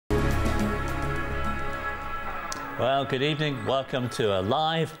Well, good evening. Welcome to a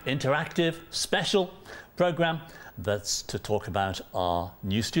live, interactive, special programme that's to talk about our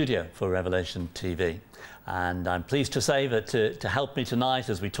new studio for Revelation TV. And I'm pleased to say that to help me tonight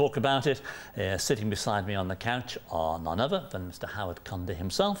as we talk about it, sitting beside me on the couch are none other than Mr. Howard Conde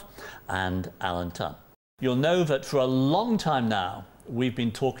himself and Alan Tunn. You'll know that for a long time now, we've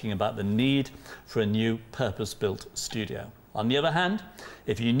been talking about the need for a new purpose-built studio. On the other hand,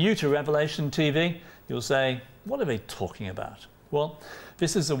 if you're new to Revelation TV, you'll say, what are they talking about? Well,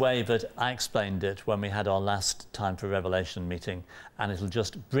 this is the way that I explained it when we had our last Time for Revelation meeting, and it'll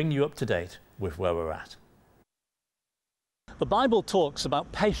just bring you up to date with where we're at. The Bible talks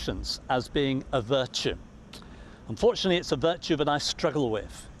about patience as being a virtue. Unfortunately, it's a virtue that I struggle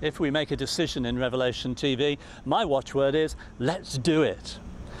with. If we make a decision in Revelation TV, my watchword is, let's do it.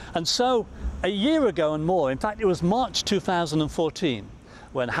 And so, a year ago and more, in fact, it was March 2014,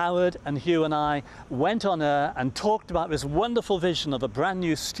 when Howard and Hugh and I went on air and talked about this wonderful vision of a brand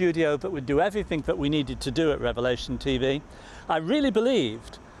new studio that would do everything that we needed to do at Revelation TV. I really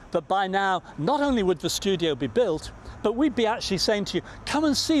believed that by now, not only would the studio be built, but we'd be actually saying to you, come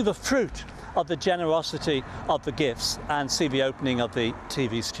and see the fruit of the generosity of the gifts and see the opening of the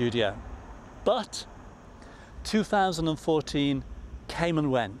TV studio. But 2014 came and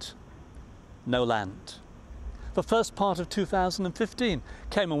went, no land. The first part of 2015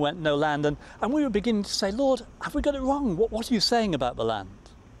 came and went, no land, and we were beginning to say, Lord, have we got it wrong? What are you saying about the land?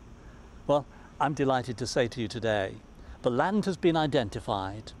 Well, I'm delighted to say to you today, the land has been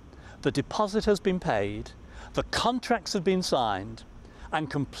identified, the deposit has been paid, the contracts have been signed, and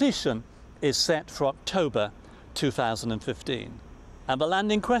completion is set for October 2015. And the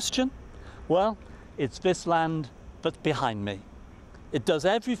land in question? Well, it's this land that's behind me. It does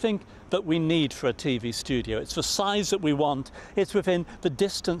everything that we need for a TV studio. It's the size that we want. It's within the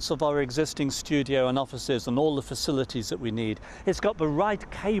distance of our existing studio and offices and all the facilities that we need. It's got the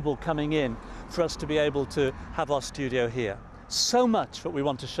right cable coming in for us to be able to have our studio here. So much that we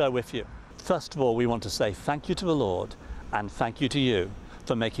want to share with you. First of all, we want to say thank you to the Lord and thank you to you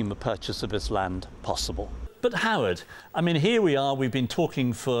for making the purchase of this land possible. But Howard, I mean, here we are, we've been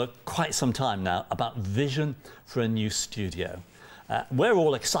talking for quite some time now about vision for a new studio. We're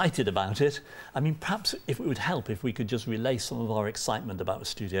all excited about it. I mean, perhaps if it would help if we could just relay some of our excitement about the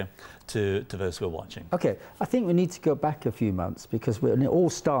studio to those who are watching. Okay, I think we need to go back a few months, because when it all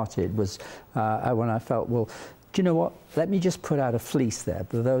started was when I felt, well, do you know what? Let me just put out a fleece there.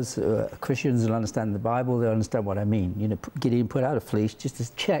 For those Christians who understand the Bible, they understand what I mean. You know, Gideon put out a fleece just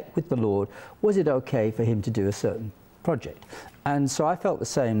to check with the Lord, was it okay for him to do a certain project? And so I felt the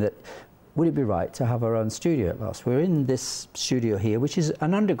same, that would it be right to have our own studio at last? We're in this studio here, which is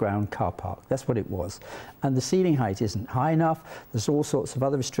an underground car park. That's what it was. And the ceiling height isn't high enough. There's all sorts of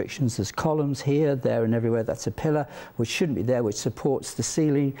other restrictions. There's columns here, there, and everywhere. That's a pillar which shouldn't be there, which supports the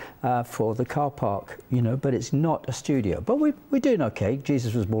ceiling for the car park, you know, but it's not a studio. But we're doing okay.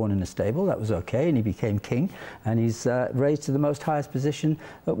 Jesus was born in a stable. That was okay. And he became king. And he's raised to the most highest position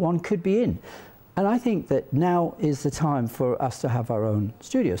that one could be in. And I think that now is the time for us to have our own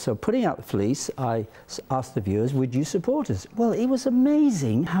studio. So putting out the fleece, I asked the viewers, would you support us? Well, it was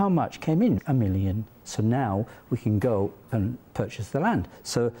amazing how much came in, 1 million. So now we can go and purchase the land.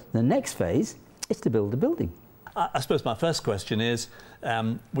 So the next phase is to build the building. I suppose my first question is,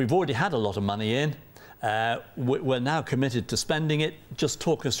 we've already had a lot of money in. We're now committed to spending it. Just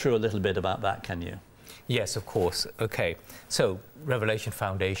talk us through a little bit about that, can you? Yes, of course. Okay, so Revelation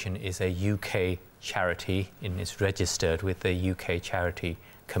Foundation is a UK charity and is registered with the UK Charity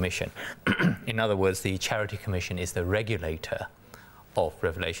Commission. In other words, the Charity Commission is the regulator of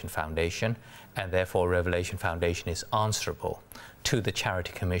Revelation Foundation, and therefore Revelation Foundation is answerable to the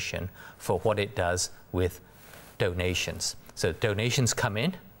Charity Commission for what it does with donations. So donations come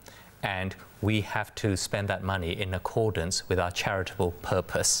in, and we have to spend that money in accordance with our charitable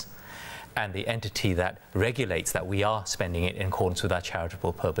purpose. And the entity that regulates that we are spending it in accordance with our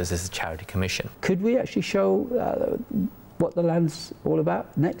charitable purpose is the Charity Commission. Could we actually show what the land's all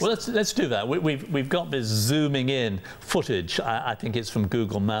about next? Well, let's do that. We've got this zooming in footage. I think it's from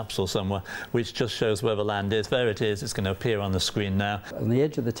Google Maps or somewhere, which just shows where the land is. There it is. It's going to appear on the screen now. On the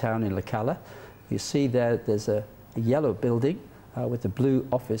edge of the town in Lecala, you see there's a yellow building with the blue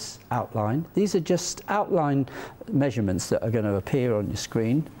office outline. These are just outline measurements that are going to appear on your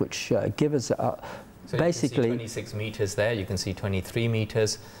screen, which give us so basically... You can see 26 meters there, you can see 23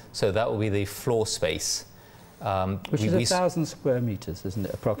 meters, so that will be the floor space. Which is 1,000 square meters, isn't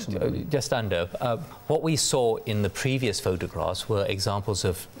it, approximately? Just under. What we saw in the previous photographs were examples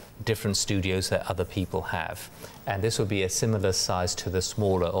of different studios that other people have. And this would be a similar size to the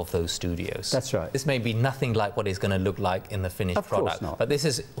smaller of those studios. That's right. This may be nothing like what it's going to look like in the finished product. Of course not. But this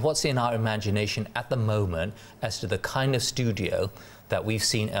is what's in our imagination at the moment as to the kind of studio that we've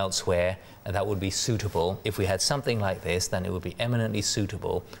seen elsewhere and that would be suitable. If we had something like this, then it would be eminently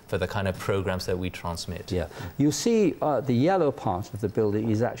suitable for the kind of programs that we transmit. Yeah. You see the yellow part of the building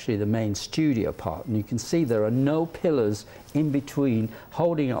is actually the main studio part, and you can see there are no pillars in between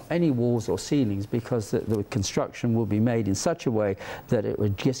holding up any walls or ceilings, because the construction will be made in such a way that it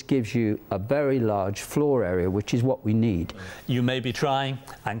would just gives you a very large floor area, which is what we need. You may be trying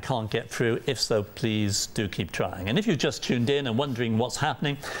and can't get through. If so, please do keep trying. And if you've just tuned in and wondering what's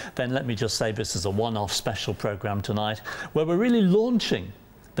happening, then let me just say this is a one-off special program tonight where we're really launching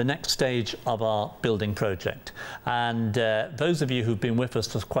the next stage of our building project. And those of you who've been with us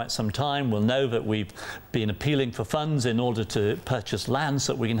for quite some time will know that we've been appealing for funds in order to purchase land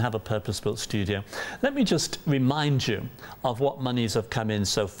so that we can have a purpose-built studio. Let me just remind you of what monies have come in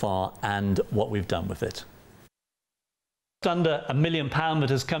so far and what we've done with it. Under £1 million that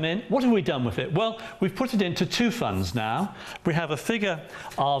has come in. What have we done with it? Well, we've put it into two funds now. We have a figure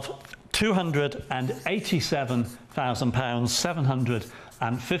of £287,000,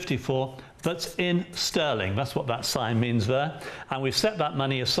 754. That's in sterling. That's what that sign means there. And we've set that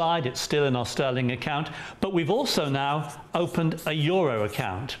money aside. It's still in our sterling account. But we've also now opened a euro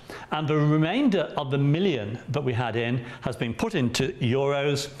account. And the remainder of the million that we had in has been put into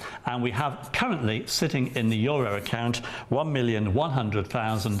euros. And we have currently sitting in the euro account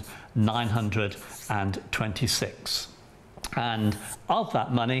 1,100,926. And of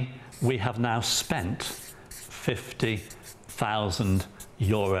that money, we have now spent 50,000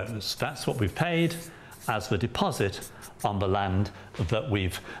 euros. That's what we've paid as the deposit on the land that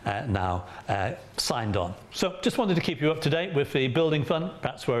we've now signed on. So just wanted to keep you up to date with the building fund.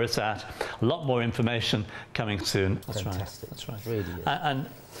 That's where it's at. A lot more information coming soon. That's fantastic. Right. That's right. Really is. And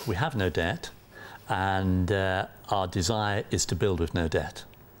we have no debt, and our desire is to build with no debt.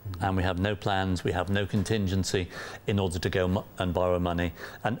 And we have no plans, we have no contingency in order to go and borrow money.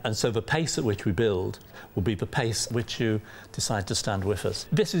 And so the pace at which we build will be the pace at which you decide to stand with us.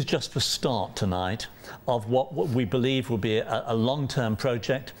 This is just the start tonight of what we believe will be a long-term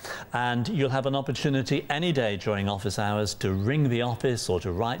project, and you'll have an opportunity any day during office hours to ring the office or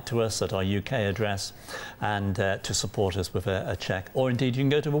to write to us at our UK address and to support us with a cheque, or indeed you can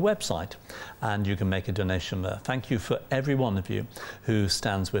go to the website and you can make a donation there. Thank you for every one of you who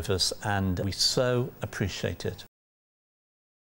stands with us, and we so appreciate it.